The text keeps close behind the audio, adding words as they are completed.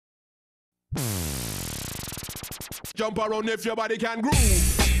Jump around if your body can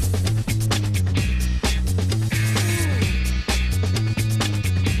groove.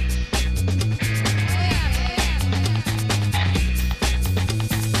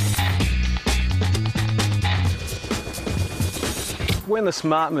 When the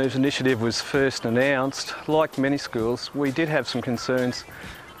Smart Moves initiative was first announced, like many schools, we did have some concerns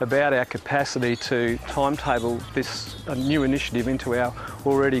about our capacity to timetable this new initiative into our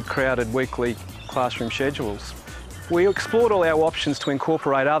already crowded weekly classroom schedules. We explored all our options to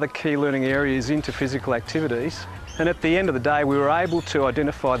incorporate other key learning areas into physical activities, and at the end of the day we were able to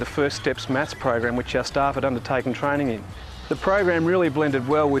identify the First Steps Maths program which our staff had undertaken training in. The program really blended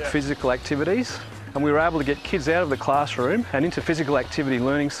well with physical activities, and we were able to get kids out of the classroom and into physical activity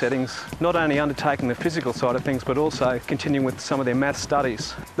learning settings, not only undertaking the physical side of things but also continuing with some of their maths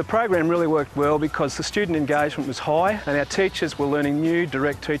studies. The program really worked well because the student engagement was high and our teachers were learning new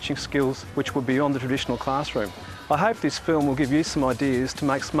direct teaching skills which were beyond the traditional classroom. I hope this film will give you some ideas to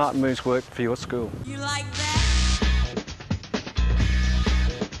make Smart Moves work for your school. You like that?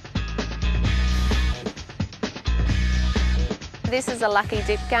 This is a lucky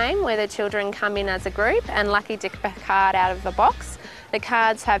dip game where the children come in as a group and lucky dip a card out of the box. The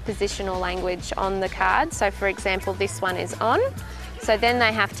cards have positional language on the card, so for example this one is on. So then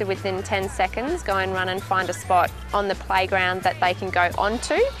they have to, within 10 seconds, go and run and find a spot on the playground that they can go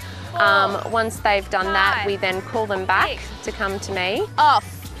onto. Once they've done that, we then call them back to come to me,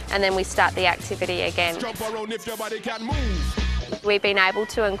 and then we start the activity again. Jump around if your body can move. We've been able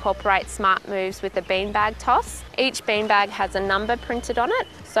to incorporate Smart Moves with the beanbag toss. Each beanbag has a number printed on it,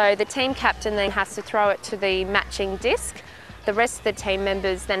 so the team captain then has to throw it to the matching disc. The rest of the team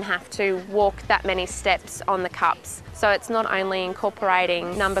members then have to walk that many steps on the cups. So it's not only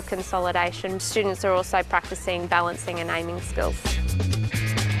incorporating number consolidation, students are also practicing balancing and aiming skills.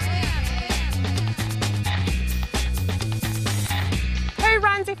 Who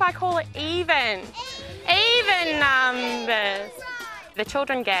runs if I call it even? Even numbers. The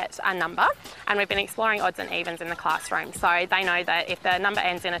children get a number, and we've been exploring odds and evens in the classroom, so they know that if the number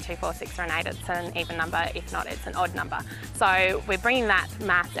ends in a 2, 4, 6 or an 8, it's an even number. If not, it's an odd number. So we're bringing that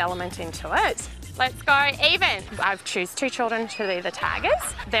math element into it. Let's go even. I choose 2 children to be the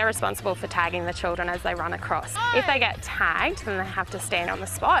taggers. They're responsible for tagging the children as they run across. If they get tagged, then they have to stand on the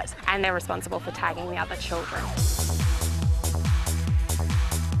spot, and they're responsible for tagging the other children.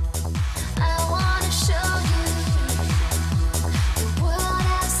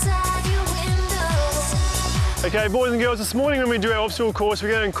 Okay, boys and girls, this morning when we do our obstacle course, we're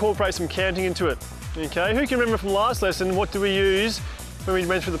going to incorporate some counting into it. Okay, who can remember from last lesson what do we use when we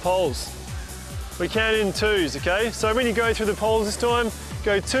went through the poles? We counted in 2s, okay? So when you go through the poles this time,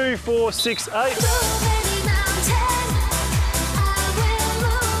 go 2, 4, 6, 8.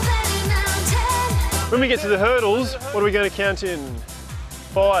 When we get to the hurdles, what are we going to count in?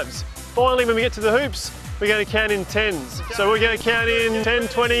 5s. Finally, when we get to the hoops, we're going to count in 10s. So we're going to count in 10,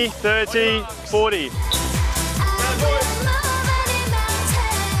 20, 30, 40.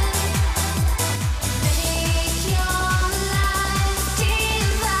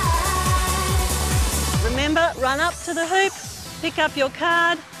 Remember, run up to the hoop, pick up your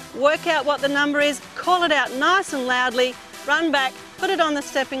card, work out what the number is, call it out nice and loudly, run back, put it on the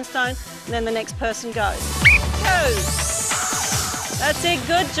stepping stone, and then the next person goes. Go! That's it,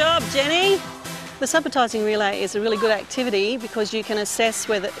 good job, Jenny. The subvertising relay is a really good activity because you can assess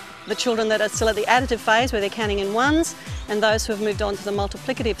whether the children that are still at the additive phase, where they're counting in 1s, and those who have moved on to the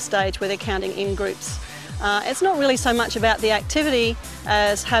multiplicative stage, where they're counting in groups. It's not really so much about the activity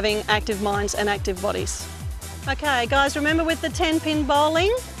as having active minds and active bodies. Okay, guys, remember with the 10-pin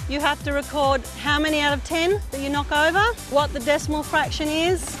bowling, you have to record how many out of 10 that you knock over, what the decimal fraction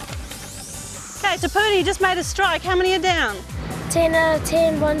is. Okay, Taputi, you just made a strike. How many are down? 10 out of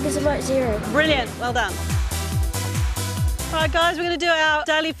 10, 1 is about 0. Brilliant, well done. All right, guys, we're going to do our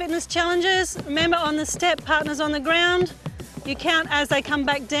daily fitness challenges. Remember, on the step, partners on the ground. You count as they come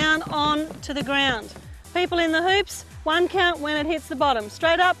back down onto the ground. People in the hoops, 1 count when it hits the bottom.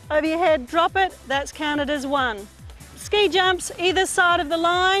 Straight up, over your head, drop it, that's counted as 1. Ski jumps either side of the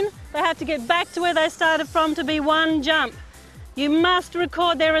line, they have to get back to where they started from to be 1 jump. You must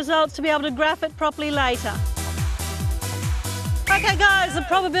record their results to be able to graph it properly later. Okay guys, the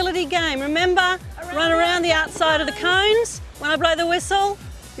probability game. Remember, run around the outside of the cones. When I blow the whistle,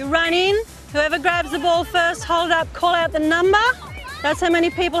 you run in. Whoever grabs the ball first, hold it up, call out the number. That's how many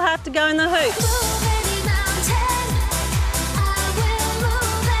people have to go in the hoops.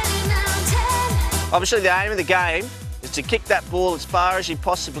 Obviously the aim of the game is to kick that ball as far as you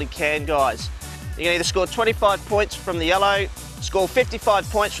possibly can, guys. You can either score 25 points from the yellow Score 55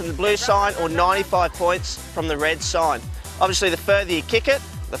 points from the blue sign or 95 points from the red sign. Obviously, the further you kick it,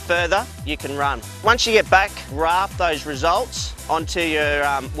 the further you can run. Once you get back, graph those results onto your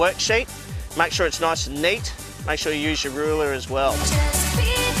worksheet. Make sure it's nice and neat. Make sure you use your ruler as well.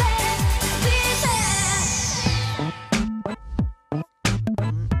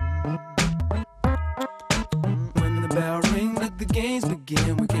 When the bell rings, let the games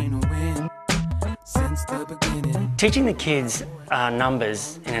begin. We're going to win since the beginning. Teaching the kids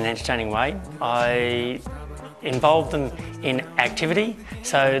numbers in an entertaining way, I involve them in activity.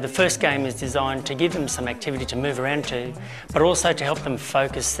 So the first game is designed to give them some activity to move around to, but also to help them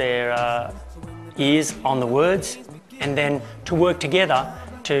focus their ears on the words and then to work together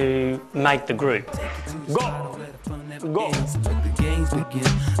to make the group. Go! Go! Let the games begin.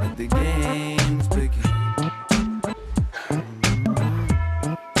 Let the games begin.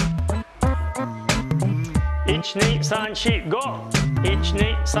 Ich, ni, san, shi, go! Ich,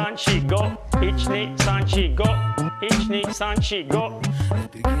 ni, san, shi, go! Ich, ni, san, shi, go! Ich, ni, san, shi, go!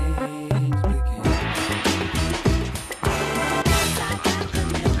 Let the games begin.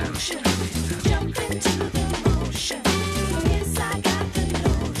 Jump into the motion. Yes, I got the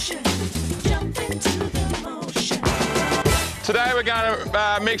notion. Jump into the motion. Today we're going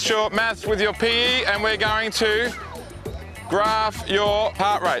to mix your maths with your PE, and we're going to graph your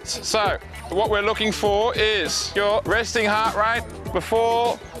heart rates. So what we're looking for is your resting heart rate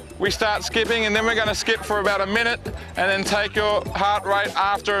before we start skipping, and then we're going to skip for about a minute and then take your heart rate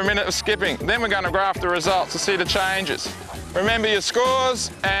after a minute of skipping. Then we're going to graph the results to see the changes. Remember your scores,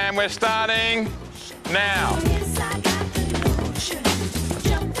 and we're starting now. Yes, I got the notion.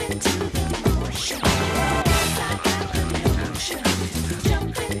 Jump into the motion. Yes, I got the notion.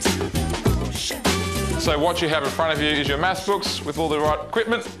 Jump into the motion. So what you have in front of you is your maths books with all the right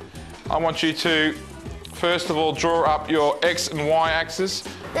equipment. I want you to first of all draw up your X and Y axis.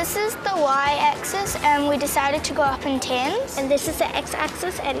 This is the y-axis, and we decided to go up in tens. And this is the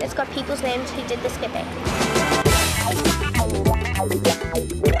x-axis, and it's got people's names who did the skipping.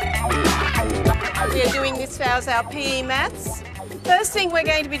 We are doing this as our PE maths. First thing we're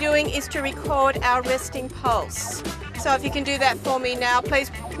going to be doing is to record our resting pulse. So if you can do that for me now, please.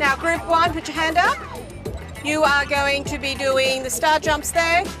 Now, group one, put your hand up. You are going to be doing the star jumps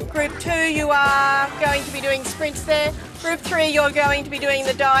there. Group two, you are going to be doing sprints there. Group three, you're going to be doing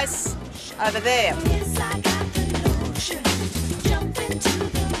the dice over there. Yes, I got the notion. Jump into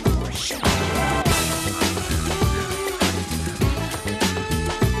the motion.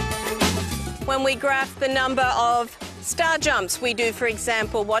 When we graph the number of star jumps we do, for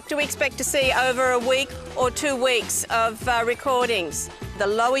example, what do we expect to see over a week or 2 weeks of recordings? The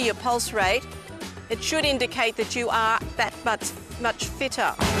lower your pulse rate, it should indicate that you are that much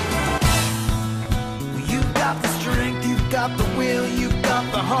fitter. You've got the strength, you've got the will, you've got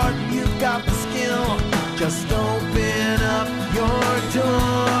the heart, you've got the skill. Just open up your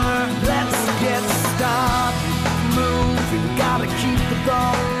door. Let's get started moving. Gotta keep the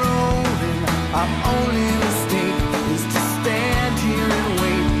ball rolling. Our only mistake is to stand here and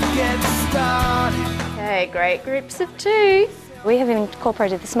wait. Get started. Okay, great. Groups of two. We have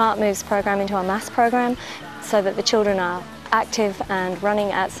incorporated the Smart Moves program into our maths program so that the children are active and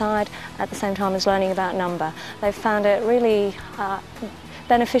running outside at the same time as learning about number. They've found it really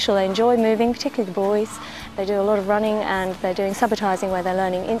beneficial. They enjoy moving, particularly the boys. They do a lot of running, and they're doing sabotaging where they're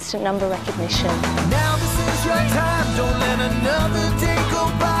learning instant number recognition. Now this is your time, don't let another day go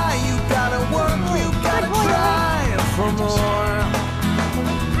by. You gotta work, you gotta try for more.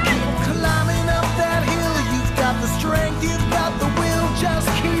 Keep climbing up that hill, you've got the strength, you've got the will, just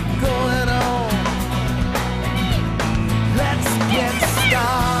keep going on. Let's get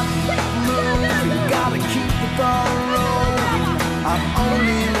started moving, gotta keep the ball rolling. Our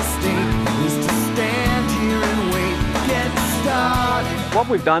only mistake is to stand here and wait. Get started. What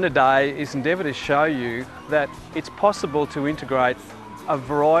we've done today is endeavour to show you that it's possible to integrate a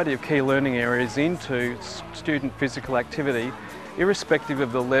variety of key learning areas into student physical activity, irrespective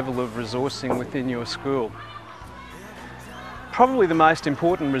of the level of resourcing within your school. Probably the most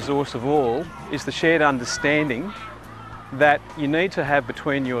important resource of all is the shared understanding that you need to have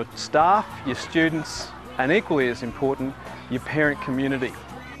between your staff, your students, and equally as important, your parent community.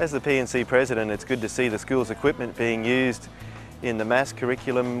 As the P&C President, it's good to see the school's equipment being used in the maths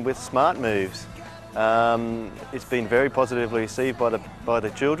curriculum with Smart Moves. It's been very positively received by the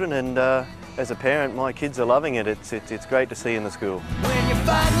children, and as a parent, my kids are loving it. It's great to see in the school.